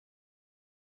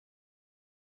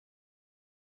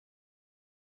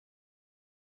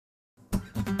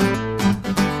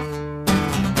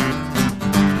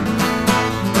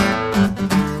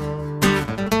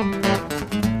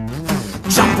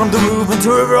from the roof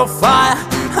into a river of fire.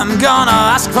 I'm gonna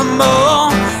ask for more.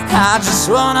 I just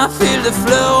wanna feel the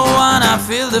flow, wanna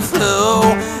feel the flow.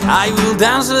 I will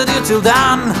dance with you till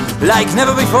dawn, like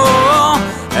never before.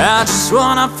 I just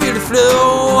wanna feel the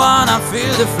flow, wanna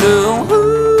feel the flow.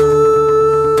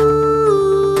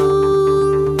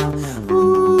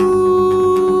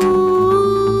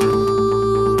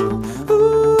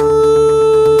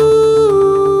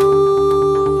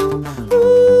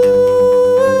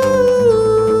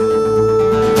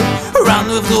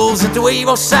 With those at the wave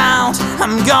of sound,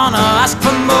 I'm gonna ask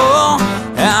for more.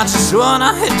 I just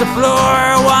wanna hit the floor,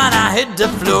 wanna hit the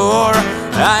floor.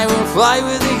 I will fly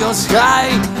with eagles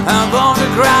high above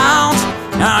the ground.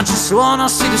 I just wanna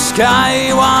see the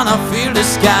sky, wanna feel the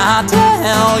sky. I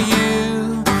tell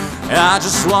you, I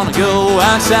just wanna go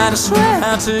outside, I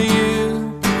swear to you.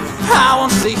 I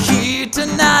won't stay here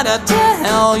tonight, I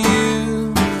tell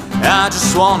you. I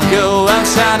just wanna go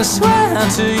outside, I swear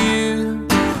to you.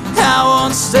 I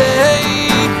won't stay.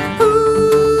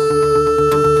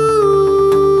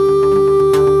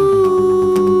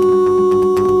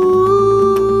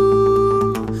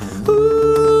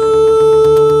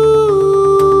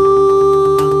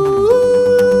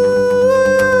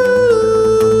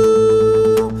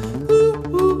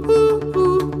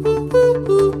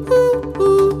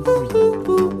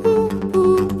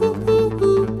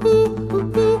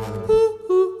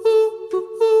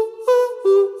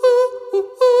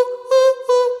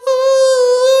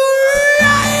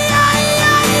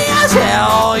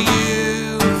 Tell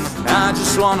you, I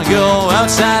just wanna go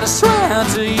outside, I swear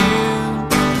to you.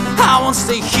 I won't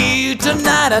stay here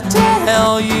tonight, I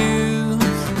tell you.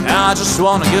 I just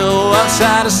wanna go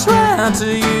outside, I swear to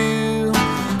you.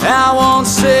 I won't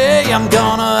stay, I'm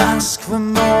gonna ask for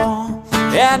more.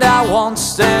 And I won't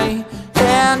stay,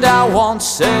 and I won't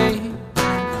stay.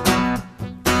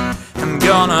 I'm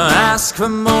gonna ask for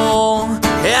more.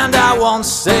 And I won't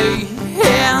stay,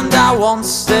 and I won't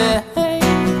stay.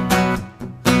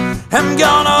 I'm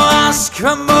gonna ask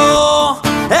for more,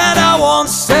 and I won't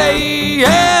stay,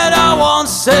 and I won't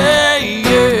stay,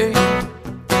 yeah.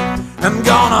 I'm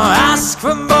gonna ask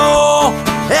for more,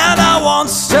 and I won't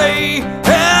stay,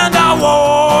 and I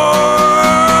won't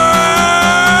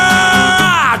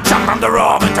jump from the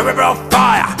rope into a river of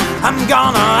fire. I'm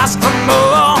gonna ask for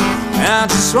more. I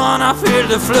just wanna feel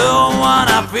the flow,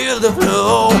 wanna feel the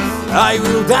flow. I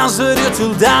will dance with you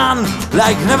till dawn,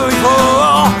 like never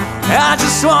before. I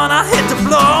just wanna hit the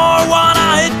floor, wanna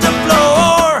hit the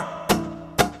floor.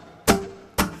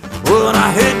 Wanna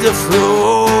hit the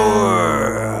floor.